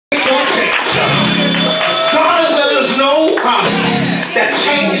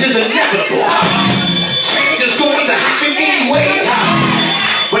change is inevitable. Change is going to happen anyway.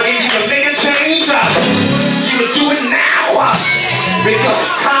 But if you can make a change, you can do it now. Because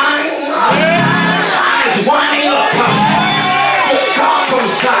time is winding up. But God from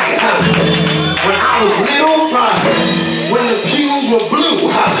Zion. When I was little, when the pews were blue,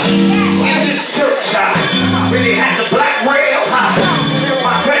 in this church, when they had the black rail,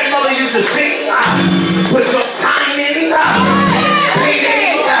 my grandmother used to sing, put some time in,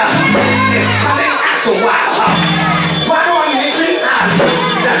 payday is coming after a while. Why do I mention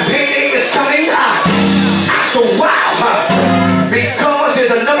that payday is coming after a while? Because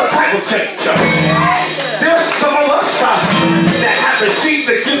there's another type of change. There's some of us that have received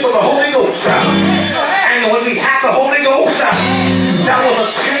the gift of the Holy Ghost. And when we had the Holy Ghost, that was a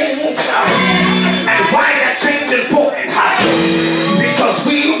change. And why is that change important? Because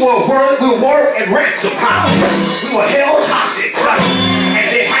we were at ransom. We were held hostage. And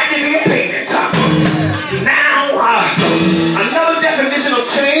there had to be a payment. Now, another definition of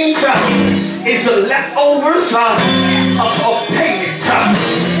change is the leftovers of payment.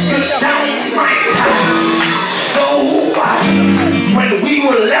 Good dynamite. So, when we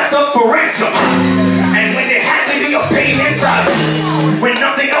were left up for ransom, and when there had to be a payment, when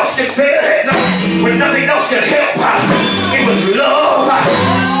nothing else could fail, when nothing else could help, it was love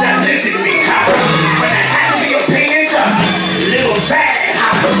that lifted me. When there had to be a payment, little bad,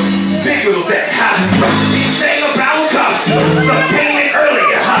 big little bad. He sang about the payment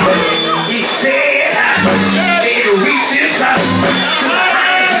earlier. He said it reaches to the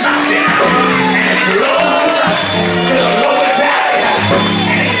highest mountain and it flows to the lowest valley,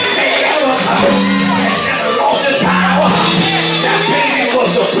 and it never lost its power. That payment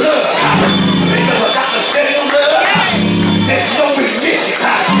was the blood, because without the shedding of blood, there's no remission.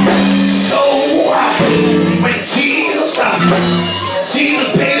 So when Jesus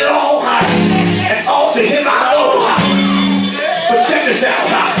paid it all, and all to him I owe. But check this out.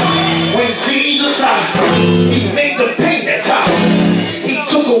 When Jesus he made the payment, he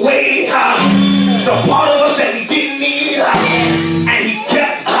took away the part of us that he didn't need, and he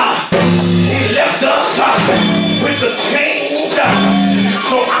kept, he left us with the change.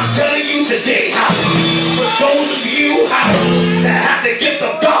 So I'm telling you today, for those of you that have the gift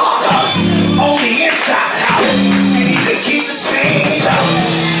of God on the inside, you need to keep the change.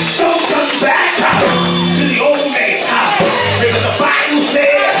 Don't come back to the old man, because the Bible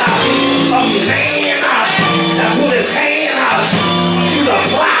said a man that put his hand to the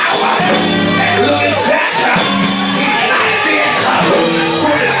plow and looking back, he's not dead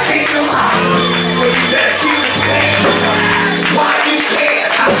for the kingdom. But you better keep the change while you can.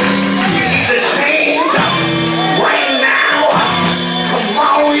 You need the change right now.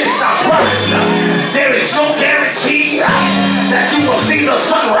 Tomorrow is not promised. There is no guarantee that you will see the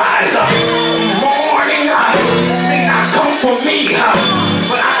sunrise. Morning may not come for me,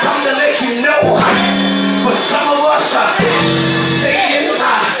 but I come to let you know, for some of us, Satan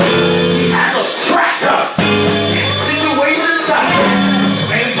has a track in situations,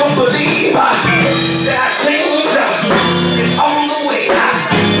 and you don't believe that I change is on the way.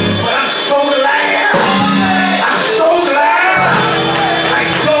 But I'm so glad, like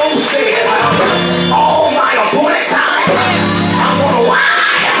Job said, all my appointed time, I'm gonna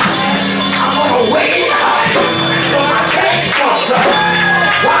wait until my change comes.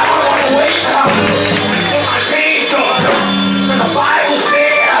 Why am I gonna wait until my change comes? Because the Bible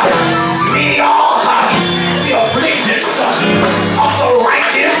said, many are the afflictions of the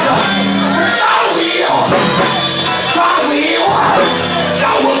righteous.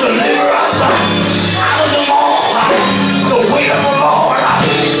 God will deliver us out of them all. So wait on the Lord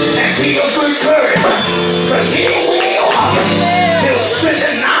and be of good courage, but he will. He'll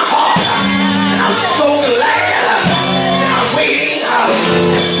strengthen our heart. And I'm so glad that I'm waiting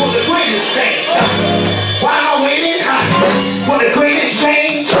for the greatest change. Why am I waiting for the greatest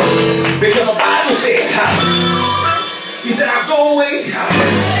change? Because the Bible said, he said, I'll go away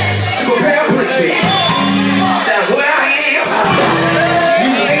to prepare a place for you, that where I am, you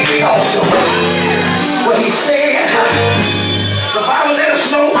may be also. What he said, the Bible let us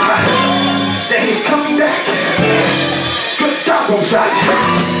know that he's coming back. Good job, Zion.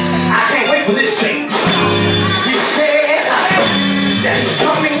 I can't wait for this change. He said that he's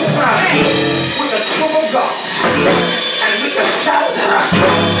coming with the trump of God and with the shout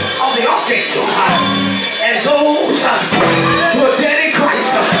of the archangel. And those who are dead in Christ,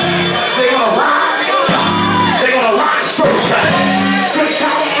 they're going to rise. They're going to rise first. Good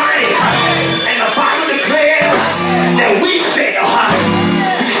God Almighty. And the Bible declares that we shall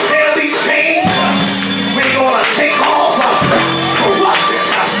be changed. We're going to take off corruption.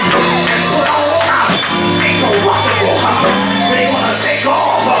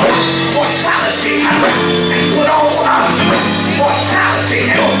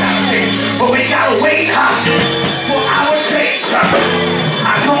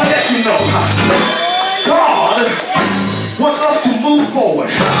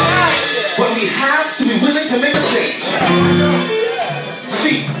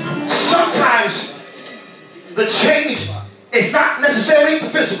 the change is not necessarily the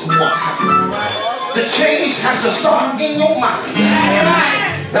physical one. The change has to start in your mind.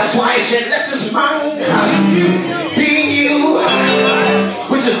 That's why I said, let this mind be in you,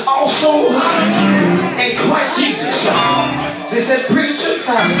 which is also in Christ Jesus. They said, preacher,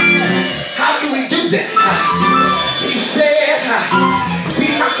 how do we do that? He said, be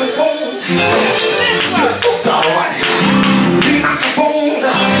not conformed to God. Be not conformed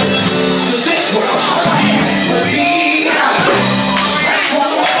to this world. But be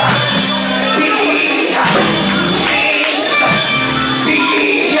transformed. Be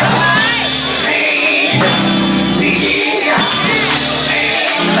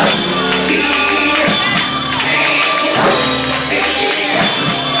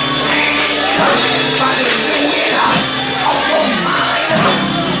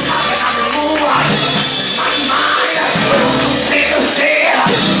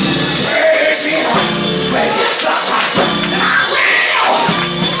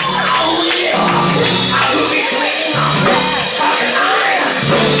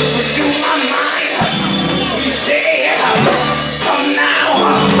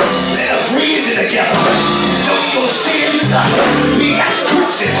we got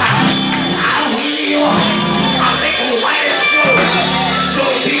scripture. I will. I'll make it white as snow. So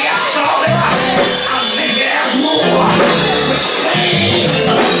be I saw it. I'll make it as war. But say,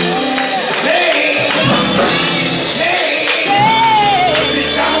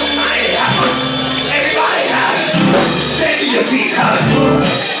 it's almighty. Everybody, stand to your feet.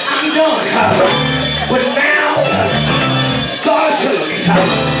 I'm done. But now, God is telling me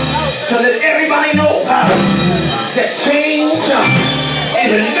to let everybody know that change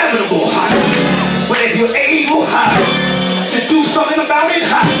is inevitable. But if you're able to do something about it,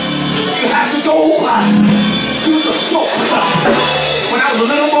 you have to go to the source. When I was a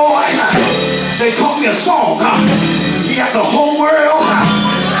little boy, they taught me a song. He has the whole world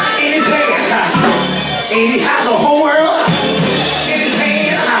in his hand. And he has the whole world in his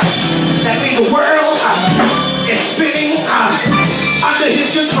hand. That means the world is spinning under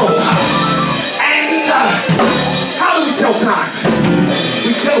his control. How do we tell time?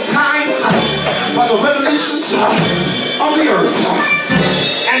 We tell time by the revolutions of the earth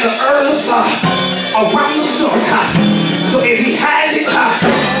and the earth around the sun. So if he has it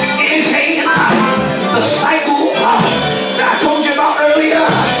in his hand, the cycle that I told you about earlier,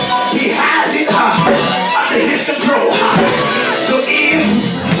 he has it under his control. So if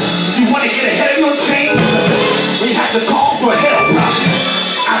you want to get ahead of your change, we have to call for help.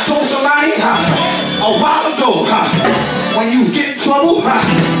 I told somebody a while ago, when you get in trouble,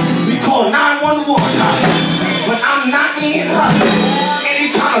 we call 911. But I'm not in any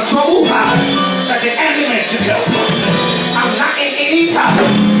kind of trouble that the ambulance can help. I'm not in any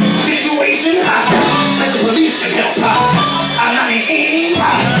situation that the police can help. I'm not in any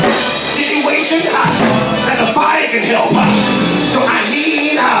situation that the fire can help. So I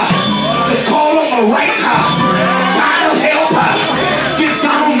need to call on the right kind of help. Give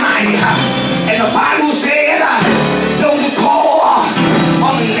God Almighty. And the Bible said, those who call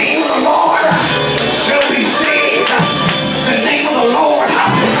on the name of the Lord shall be saved. The name of the Lord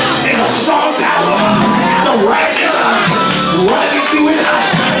is a strong tower. The righteous run into it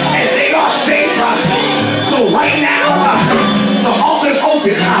and they are safe. So right now, the altar is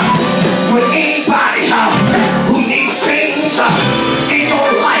open for anybody who needs change in your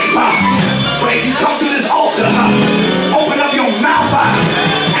life. But if you come to this altar, open up your mouth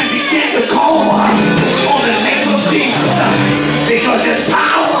and begin to call on the name of Jesus, because there's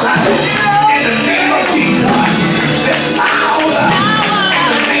power in the name of Jesus. There's power in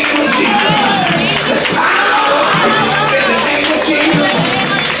the name of Jesus. There's power in the name of Jesus.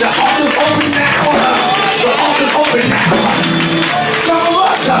 The altar's open now. The altar's open now. Some of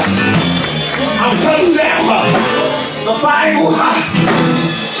us, I'm telling you now, the Bible,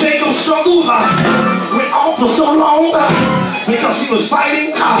 Jacob struggled with all for so long because he was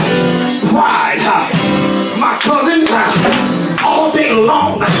fighting pride. My cousin all day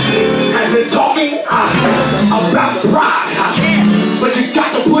long has been talking about pride. But you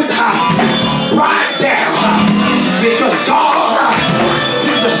got to put pride down because God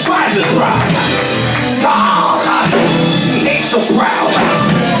despises pride. God hates the proud.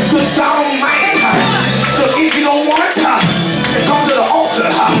 Good God Almighty. So if you don't want to come to the altar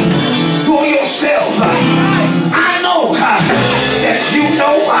for yourself, I know that you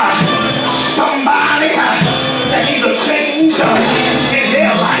know somebody that needs a change in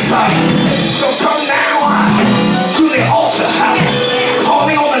their life. So come now to the altar,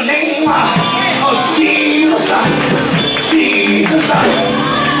 calling on the name of Jesus. Jesus.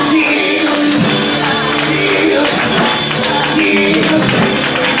 Jesus. Jesus.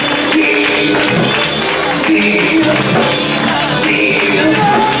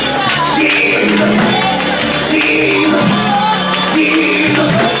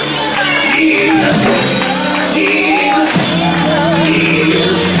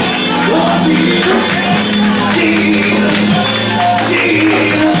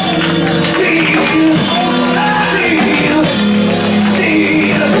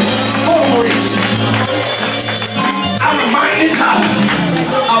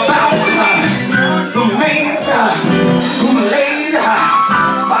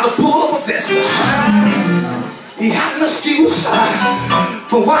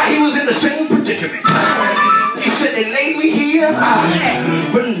 for why he was in the same predicament. He said, they laid me here,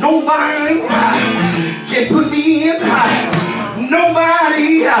 but nobody can put me in.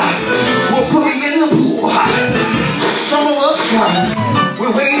 Nobody will put me in the pool. Some of us,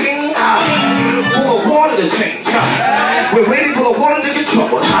 we're waiting for the water to change. We're waiting for the water to get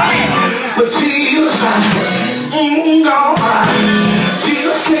troubled. But Jesus, God,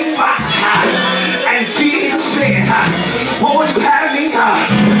 Jesus came by, and Jesus said, what would you have me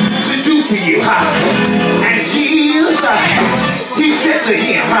to do for you? And Jesus, he said to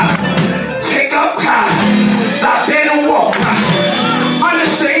him, take up thy bed and walk.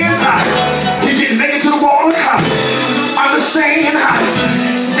 Understand, he didn't make it to the water. Understand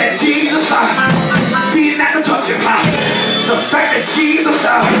that Jesus, he didn't have to touch him. The fact that Jesus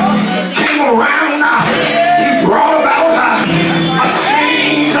came around, he brought about a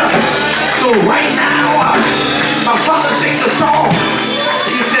change. So right now, my father sings a song.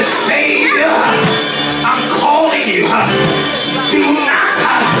 He says, Savior, I'm calling you. Do not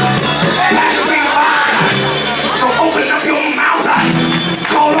pass me by. So open up your mouth,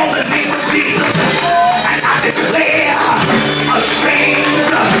 call on the name of Jesus, and I declare a change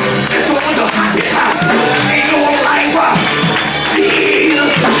is going to happen in your life.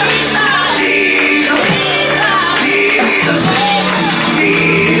 Jesus, Jesus, Jesus,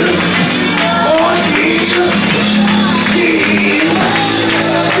 Jesus, oh Jesus, Jesus,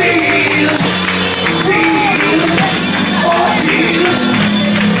 Jesus, Jesus, oh Jesus,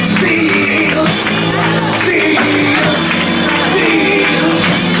 Jesus, Jesus, Jesus,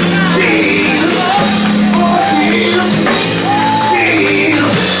 Jesus, oh Jesus,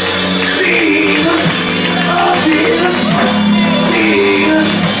 Jesus, Jesus, oh Jesus, Jesus,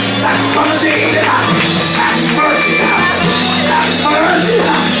 that's gonna take it out. Have mercy, have mercy,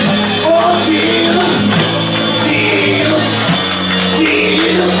 oh Jesus, Jesus,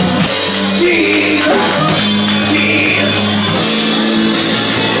 Jesus, Jesus, Jesus.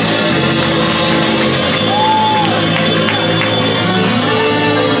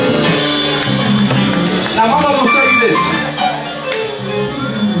 Now my mother will tell you this.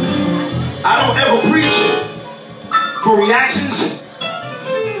 I don't ever preach for reactions.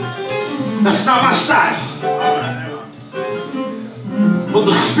 That's not my style. But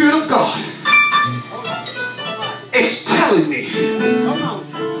the Spirit of God is telling me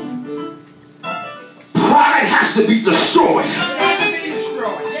pride has to be destroyed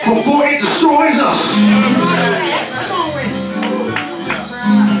before it destroys us.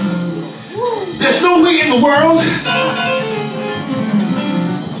 There's no way in the world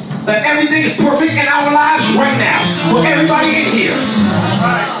that everything is perfect in our lives right now for everybody in here.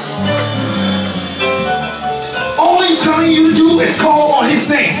 All he's telling you to do is call on his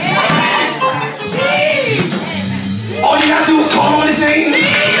name. All you gotta do is call on